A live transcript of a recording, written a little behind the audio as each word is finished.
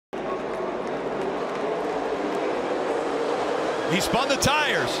He spun the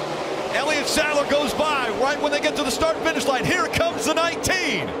tires. Elliott Sadler goes by right when they get to the start-finish line. Here comes the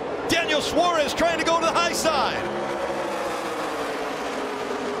 19. Daniel Suarez trying to go to the high side.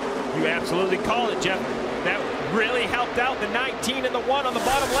 You absolutely called it, Jeff. That really helped out the 19 and the 1 on the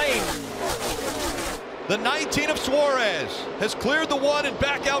bottom lane. The 19 of Suarez has cleared the 1 and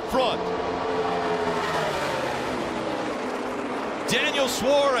back out front. Daniel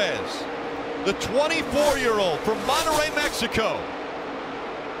Suarez, the 24-year-old from Monterrey, Mexico,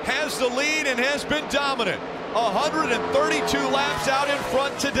 has the lead and has been dominant. 132 laps out in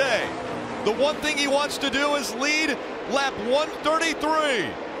front today. The one thing he wants to do is lead lap 133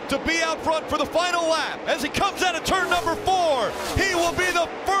 to be out front for the final lap. As he comes out of turn number 4, he will be the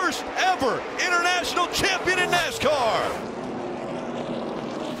first ever international champion in NASCAR.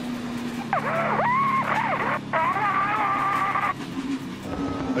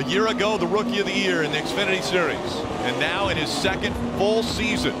 A year ago, the Rookie of the Year in the Xfinity Series, and now in his second full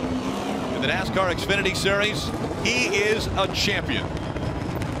season in the NASCAR Xfinity Series, he is a champion.